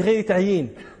من غير تعيين.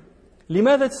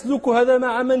 لماذا تسلك هذا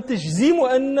مع من تجزم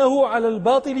أنه على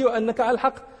الباطل وأنك على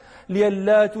الحق؟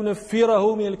 لئلا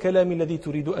تنفره من الكلام الذي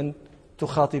تريد أن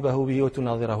تخاطبه به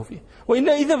وتناظره فيه.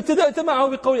 وإلا إذا ابتدأت معه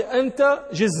بقول أنت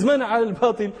جزما على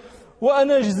الباطل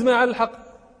وأنا جزما على الحق،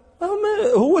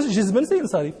 هو جزما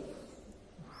سينصرف.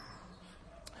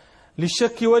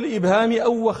 للشك والإبهام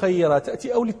أو وخيرا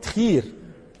تأتي أو للتخيير،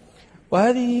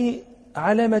 وهذه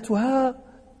علامتها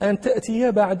أن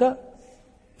تأتي بعد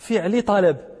فعل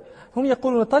طلب. هم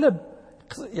يقولون طلب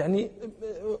يعني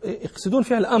يقصدون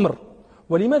فعل أمر.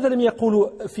 ولماذا لم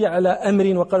يقولوا فعل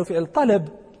أمر وقالوا فعل طلب؟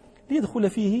 ليدخل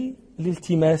فيه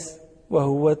الالتماس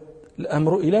وهو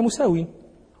الأمر إلى مساوي،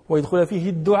 ويدخل فيه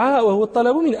الدعاء وهو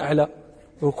الطلب من أعلى،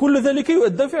 وكل ذلك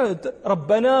يؤدى فعل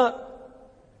ربنا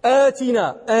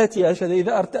آتنا. آتي هذا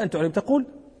إذا أردت أن تعلم تقول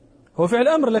هو فعل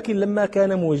أمر، لكن لما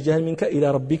كان موجها منك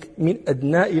إلى ربك من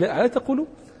أدنى إلى أعلى تقول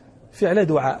فعل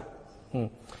دعاء.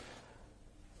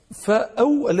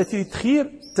 فأو التي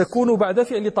تخير تكون بعد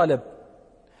فعل طلب،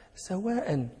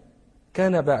 سواء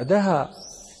كان بعدها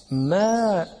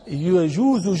ما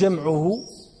يجوز جمعه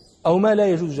أو ما لا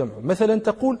يجوز جمعه. مثلا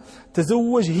تقول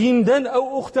تزوج هندا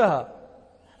أو أختها،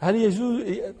 هل يجوز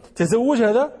تزوج؟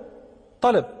 هذا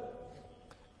طلب،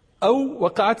 أو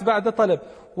وقعت بعد طلب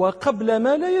وقبل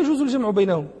ما لا يجوز الجمع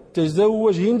بينهم.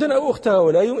 تزوج هندا أو أختها،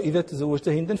 ولا إذا تزوجت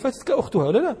هندا فاتتك أختها،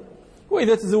 ولا لا؟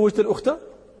 وإذا تزوجت الأخت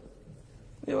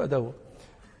هذا هو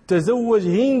تزوج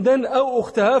هندا أو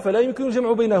أختها فلا يمكن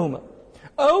الجمع بينهما.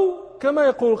 أو كما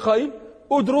يقول القائل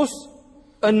أدرس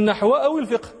النحو أو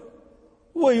الفقه،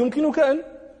 ويمكنك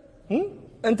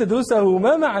أن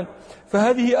تدرسهما معا.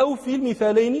 فهذه أو في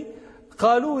المثالين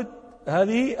قالوا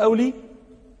هذه أو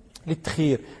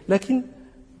للتخيير. لكن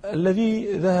الذي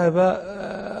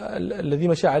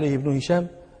مشى عليه ابن هشام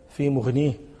في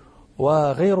مغنيه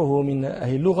وغيره من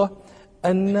أهل اللغة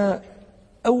أن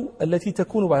أو التي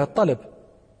تكون بعد الطلب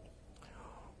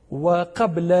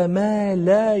وقبل ما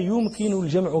لا يمكن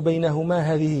الجمع بينهما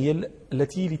هذه هي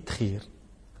التي للتخيير.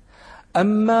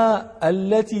 أما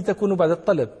التي تكون بعد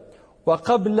الطلب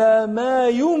وقبل ما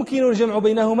يمكن الجمع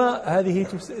بينهما هذه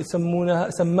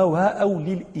سموها أو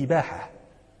للإباحة.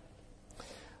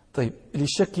 طيب،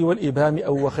 للشك والإبهام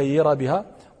أو وخير بها.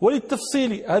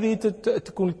 وللتفصيل هذه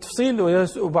تكون التفصيل،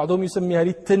 وبعضهم يسميها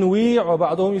للتنويع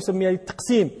وبعضهم يسميها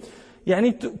للتقسيم،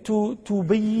 يعني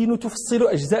تبين تفصل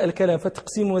أجزاء الكلام.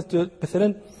 فتقسيم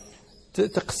مثلا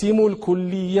تقسيم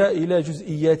الكلية إلى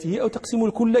جزئياته أو تقسيم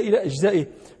الكل إلى أجزائه.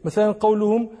 مثلا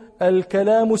قولهم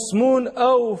الكلام اسم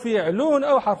أو فعل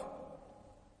أو حرف،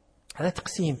 هذا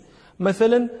تقسيم.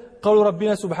 مثلا قول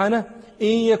ربنا سبحانه إن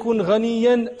يكن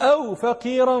غنيا أو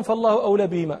فقيرا فالله أولى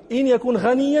بهما. إن يكن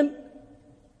غنيا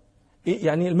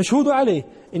يعني المشهود عليه،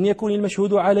 إن يكن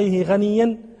المشهود عليه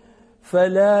غنيا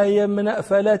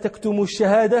فلا تكتم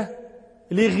الشهادة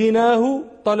لغناه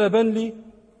طلبا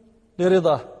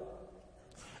لرضاه.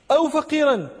 أو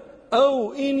فقيرا،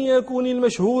 أو إن يكن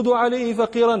المشهود عليه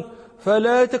فقيرا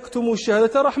فلا تكتم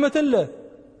الشهادة رحمة الله.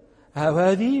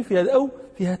 هذه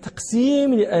فيها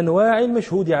تقسيم لأنواع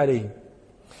المشهود عليه،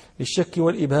 للشك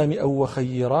والإبهام أو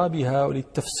وخيرا بها،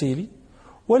 وللتفصيل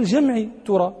والجمع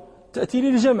ترى تأتي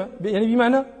للجمع يعني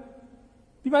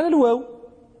بمعنى الواو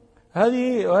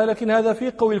هذه. ولكن هذا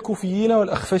في قول الكوفيين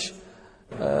والأخفش،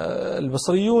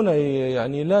 البصريون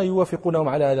يعني لا يوافقونهم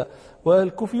على هذا.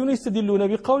 والكوفيون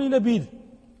يستدلون بقول لبيد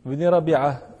بن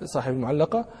ربيعة صاحب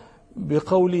المعلقة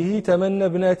بقوله تمنى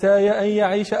ابنتاي أن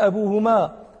يعيش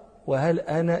أبوهما وهل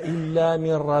أنا إلا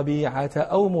من ربيعة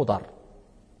أو مضر.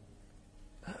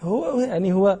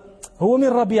 هو من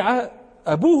ربيعة،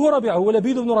 أبوه ربيعة، هو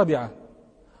لبيد بن ربيعة،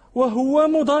 وهو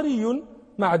مضري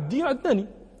مع الدين عدناني،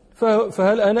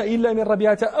 فهل أنا إلا من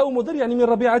ربيعة أو مضر يعني من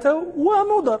ربيعة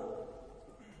ومضر.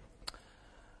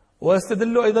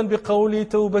 واستدلوا أيضا بقول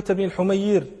توبة بن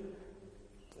الحمير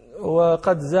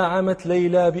وقد زعمت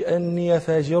ليلى بأني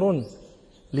فاجر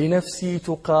لنفسي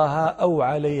تقاها أو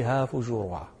عليها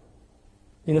فجورها.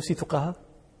 لنفسي تقاها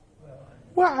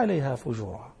وعليها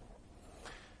فجورها،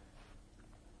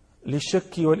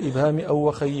 للشك والإبهام أو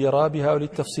وخيرا بها،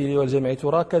 وللتفصيل والجمع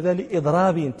ترى كذا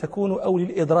لإضراب تكون أو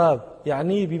للإضراب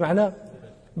يعني بمعنى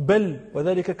بل،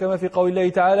 وذلك كما في قول الله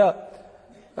تعالى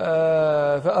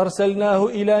فأرسلناه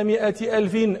إلى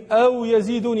 100,000 أو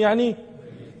يزيدون يعني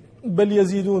بل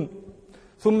يزيدون.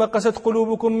 ثم قست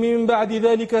قلوبكم من بعد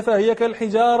ذلك فهي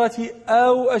كالحجارة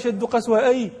أو أشد قسوة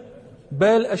أي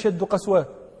بل أشد قسوة.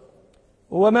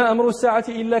 وما أمر الساعة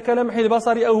إلا كلمح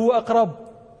البصر أو هو أقرب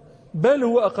بل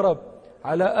هو أقرب،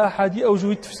 على أحد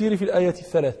أوجه التفسير في الآيات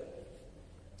الثلاث.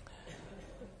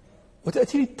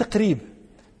 وتأتي للتقريب.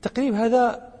 التقريب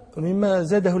هذا مما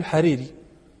زاده الحريري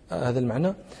هذا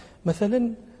المعنى.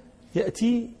 مثلا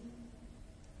يأتي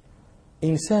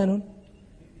إنسان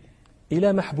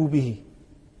إلى محبوبه،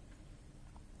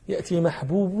 يأتي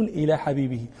محبوب إلى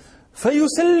حبيبه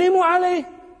فيسلم عليه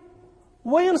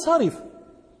وينصرف،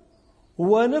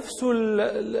 ونفس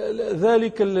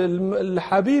ذلك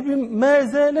الحبيب ما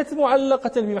زالت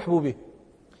معلقة بمحبوبه،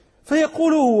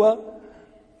 فيقول هو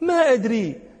ما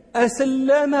أدري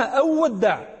أسلم أو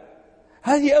ودع.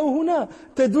 هذه أو هنا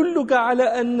تدلك على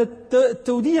أن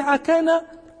التوديع كان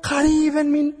قريبا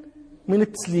من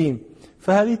التسليم،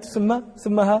 فهذه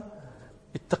تسمىها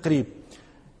التقريب.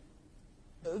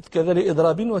 كذا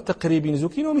لإضراب وتقريب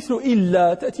زكين. ومثل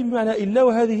إلا تأتي بمعنى إلا،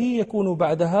 وهذه يكون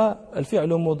بعدها الفعل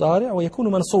مضارع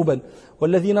ويكون منصوبا،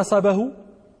 والذي نصبه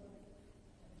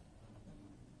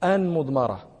أن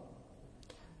مضمرة.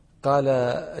 قال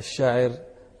الشاعر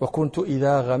وكنت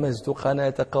إذا غمزت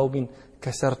قناة قوم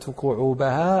كسرت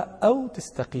كعوبها أو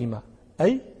تستقيم،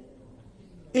 أي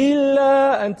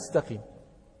إلا أن تستقيم.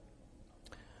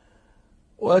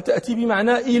 وتأتي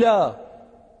بمعنى إلى،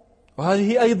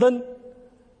 وهذه أيضا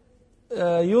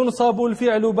ينصب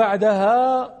الفعل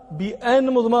بعدها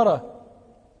بأن مضمرة.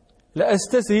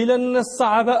 لأستسهلن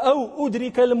الصعب أو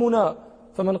أدرك المنى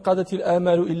فمن قادت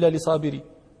الآمال إلا لصابري.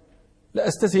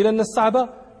 لأستسهلن الصعب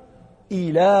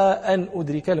إلى أن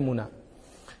أدرك المنى.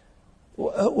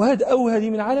 وهذا أو هذه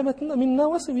من علامة من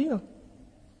نواصب هنا.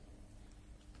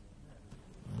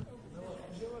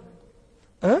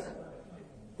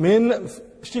 من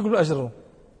ايش يقولوا أجرهم؟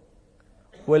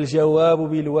 والجواب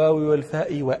بالواو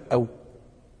والفاء وأو.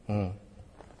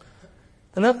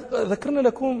 أنا ذكرنا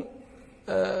لكم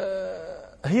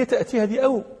هي تأتي هذه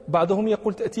أو، بعضهم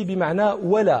يقول تأتي بمعنى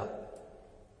ولا،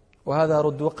 وهذا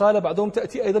رد. وقال بعضهم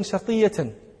تأتي أيضا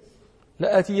شرطية،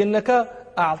 لآتينك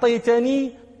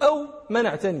أعطيتني أو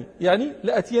منعتني، يعني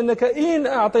لآتينك إن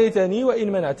أعطيتني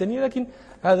وإن منعتني، لكن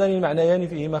هذان المعنيان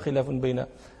فيهما خلاف بين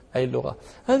أي اللغة.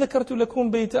 أنا ذكرت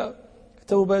لكم بيت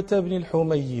توبة بن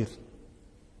الحمير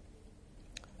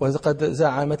وقد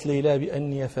زعمت ليلى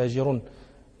بأني فاجر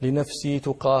لنفسي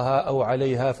تقاها أو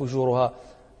عليها فجورها.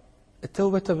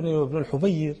 التوبة بن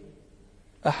الحمير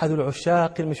أحد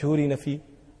العشاق المشهورين في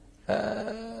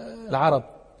العرب،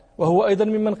 وهو أيضا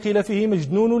ممن قيل فيه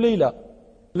مجنون ليلى،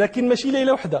 لكن ماشي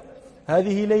ليلى وحده،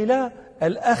 هذه ليلى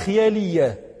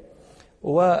الأخيالية.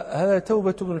 وهذا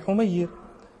توبة بن الحمير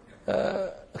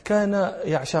كان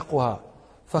يعشقها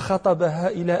فخطبها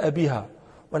إلى أبيها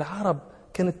والعرب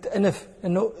كانت تأنف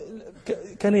أنه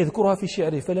كان يذكرها في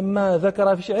شعره، فلما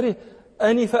ذكرها في شعره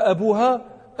أنف أبوها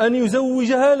أن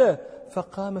يزوجها له،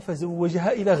 فقام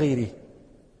فزوجها إلى غيره،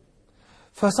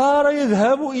 فصار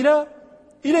يذهب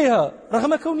إليها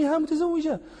رغم كونها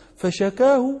متزوجة،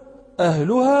 فشكاه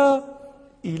أهلها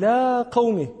إلى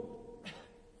قومه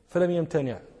فلم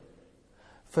يمتنع،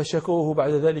 فشكوه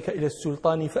بعد ذلك إلى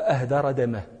السلطان فأهدر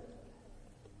دمه،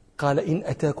 قال إن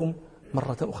أتاكم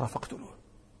مرة أخرى فاقتلوه.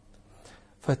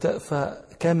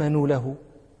 فكمنوا له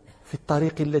في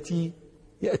الطريق التي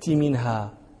يأتي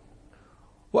منها،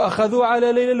 وأخذوا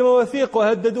على ليلى المواثيق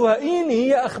وهددوها إن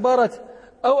هي أخبرت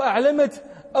أو أعلمت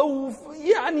أو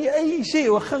يعني أي شيء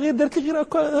وغير ذلك غير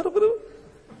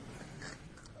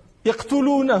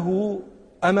يقتلونه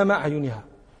أمام أعينها.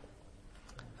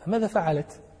 فماذا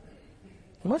فعلت؟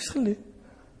 ما تخلي،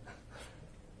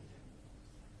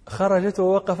 خرجت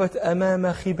ووقفت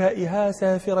أمام خبائها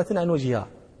سافرة عن وجهها.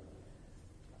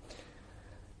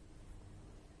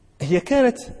 هي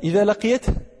كانت إذا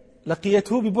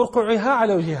لقيته ببرقعها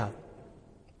على وجهها،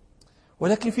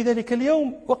 ولكن في ذلك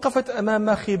اليوم وقفت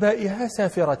أمام خبائها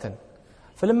سافرة،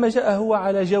 فلما جاء هو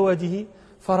على جواده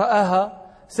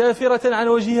فرآها سافرة عن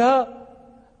وجهها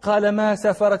قال ما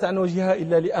سافرت عن وجهها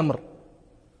إلا لأمر،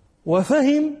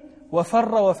 وفهم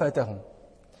وفر وفاتهم.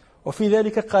 وفي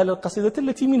ذلك قال القصيدة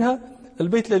التي منها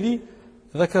البيت الذي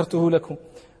ذكرته لكم،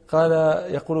 قال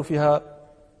يقول فيها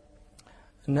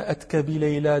نأتك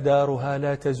بليلى دارها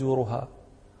لا تزورها،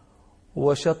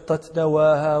 وشطت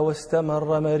نواها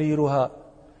واستمر مريرها،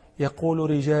 يقول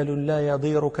رجال لا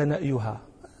يضيرك نأيها.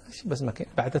 بس ما كان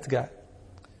بعد تقع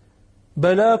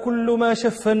بلا كل ما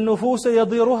شف النفوس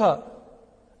يضيرها،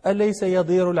 أليس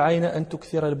يضير العين أن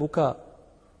تكثر البكاء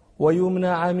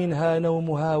ويمنع منها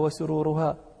نومها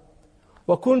وسرورها.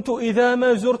 وكنت إذا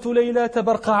ما زرت ليلى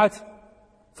تبرقعت،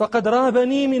 فقد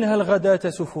رابني منها الغداة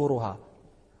سفورها،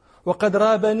 وقد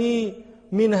رابني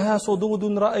منها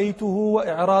صدود رأيته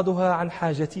وإعراضها عن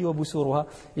حاجتي وبسورها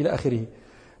إلى آخره.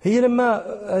 هي لما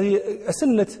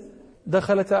أسنت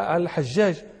دخلت على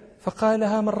الحجاج فقال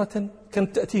لها مرة،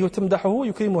 كانت تأتيه وتمدحه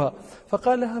يكرمها،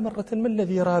 فقال لها مرة ما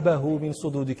الذي رابه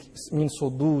من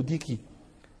صدودك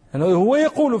يعني هو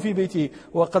يقول في بيته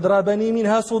وقد رابني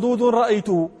منها صدود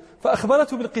رأيته،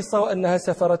 فأخبرته بالقصة وأنها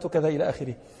سفرت كذا إلى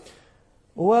آخره.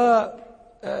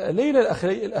 وليلى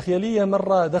الأخيلية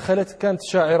مرة دخلت، كانت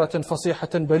شاعرة فصيحة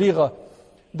بليغة،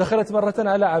 دخلت مرة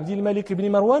على عبد الملك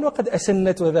بن مروان وقد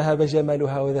أسنت وذهب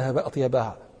جمالها وذهب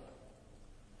أطيبها،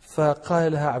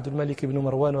 فقال لها عبد الملك بن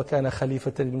مروان وكان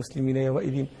خليفة للمسلمين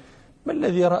يومئذ ما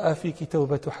الذي رأى فيك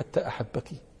توبة حتى أحبك؟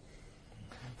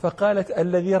 فقالت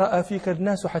الذي رأى فيك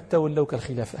الناس حتى ولوك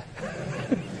الخلافة.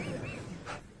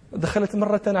 دخلت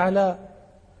مرة على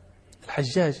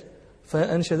الحجاج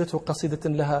فأنشدته قصيدة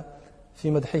لها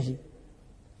في مدحه،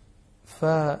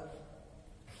 فقال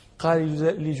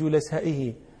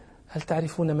لجلسائه هل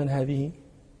تعرفون من هذه؟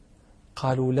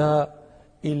 قالوا لا،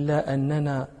 إلا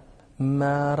أننا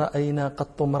ما رأينا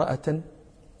قط امرأة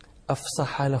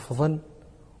أفصح لفظا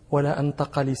ولا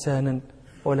أنطق لسانا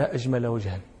ولا أجمل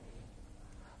وجها.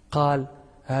 قال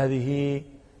هذه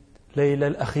ليلى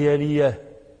الأخيلية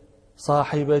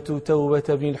صاحبة توبة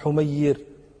بن الحمير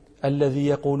الذي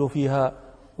يقول فيها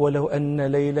ولو أن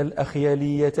ليلى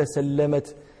الأخيلية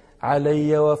سلمت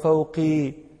علي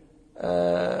وفوقي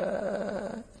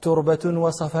تربة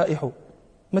وصفائح.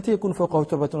 متى يكون فوقه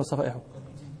تربة وصفائح؟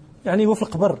 يعني هو في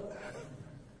القبر.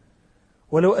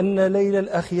 ولو أن ليلى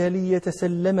الأخيلية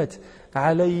سلمت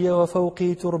علي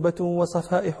وفوقي تربة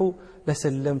وصفائح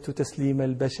لسلمت تسليم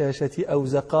البشاشة أو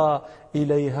زقا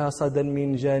إليها صدا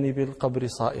من جانب القبر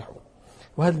صائح.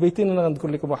 وهذا البيتين أنا غنذكر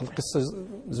لكم واحد القصة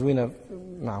زوينة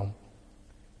معهم.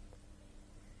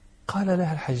 قال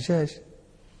لها الحجاج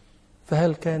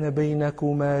فهل كان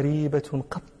بينكما ريبة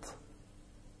قط؟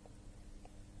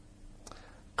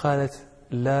 قالت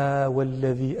لا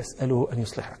والذي أسأله أن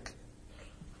يصلحك.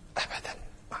 أبدا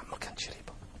ما كانت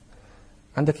ريبة.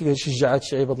 عندك شجاعات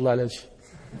شعيب الله على الشيء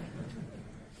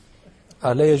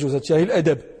لا يجوز هذا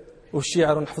الأدب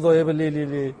والشعر نحفظوه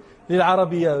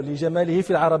للعربية لجماله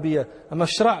في العربية، أما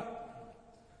الشرع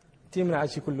تمنع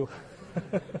شيء كله.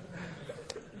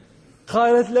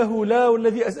 قالت له لا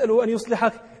والذي أسأله أن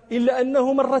يصلحك إلا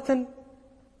أنه مرة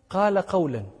قال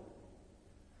قولا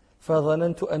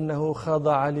فظننت أنه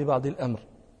خضع لبعض الأمر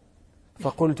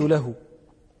فقلت له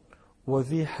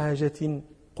وذي حاجة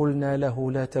قلنا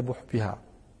له لا تبح بها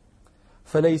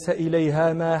فليس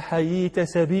إليها ما حييت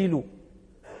سبيل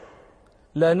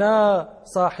لنا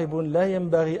صاحب لا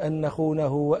ينبغي أن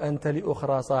نخونه وأنت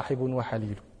لأخرى صاحب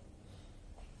وحليل.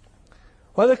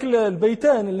 وهذاك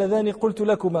البيتان اللذان قلت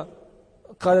لكما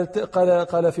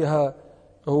قال فيها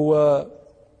هو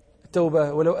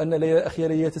التوبة ولو أن ليلى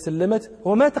الأخيرية تسلمت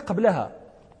ومات قبلها.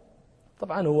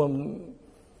 طبعا هو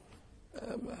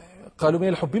قالوا من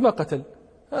الحب ما قتل،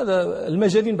 هذا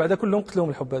المجانين بعد كلهم قتلهم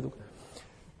الحب هذوك.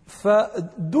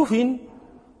 فدفن،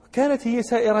 كانت هي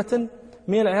سائرة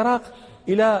من العراق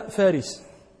إلى فارس،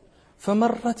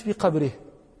 فمرت بقبره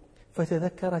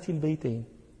فتذكرت البيتين: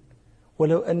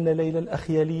 ولو أن ليلى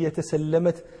الأخيالية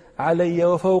تسلمت علي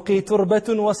وفوقي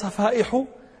تربة وصفائح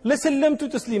لسلمت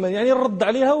تسليما، يعني رد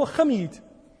عليها وخميت،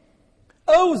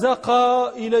 أو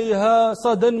زقى إليها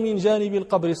صدا من جانب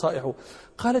القبر صائح.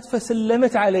 قالت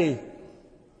فسلمت عليه،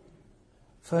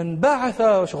 فانبعث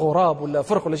غراب ولا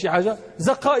فرخ ولا شي حاجة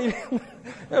زقى إليها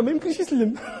ما يمكنش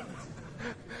يسلم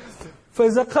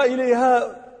فزقى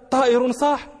إليها طائر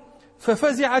صاح،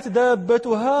 ففزعت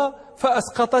دابتها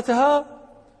فأسقطتها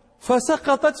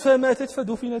فسقطت فماتت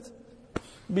فدفنت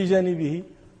بجانبه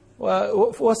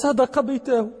وصدق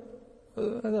بيته.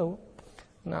 هذا هو.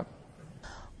 نعم.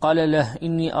 قال له: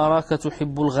 إني أراك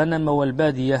تحب الغنم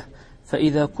والبادية،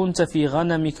 فإذا كنت في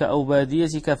غنمك أو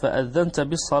باديتك فأذنت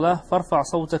بالصلاة فارفع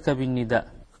صوتك بالنداء.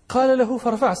 قال له: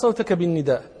 فارفع صوتك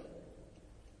بالنداء،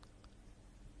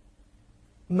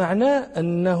 معناه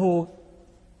أنه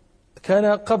كان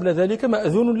قبل ذلك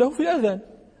مأذون له في الأذان،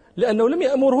 لأنه لم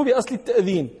يأمره بأصل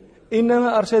التأذين،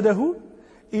 إنما أرشده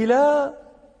إلى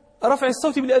رفع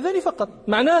الصوت بالأذان فقط.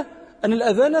 معناه أن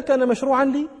الأذان كان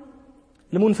مشروعا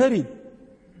للمنفرد.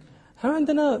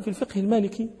 عندنا في الفقه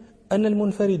المالكي أن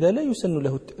المنفرد لا يسن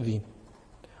له التأذين،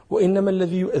 وإنما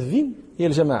الذي يؤذن هي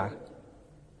الجماعة.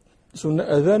 سن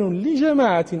أذان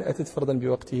لجماعة أتت فردا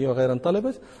بوقته وغيرا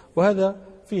طلبت، وهذا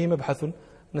فيه مبحث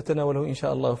نتناوله إن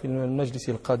شاء الله في المجلس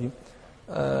القادم.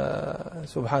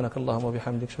 سبحانك اللهم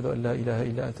وبحمدك، أشهد أن لا إله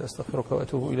إلا أنت، أستغفرك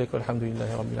وأتوب إليك، والحمد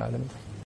لله رب العالمين.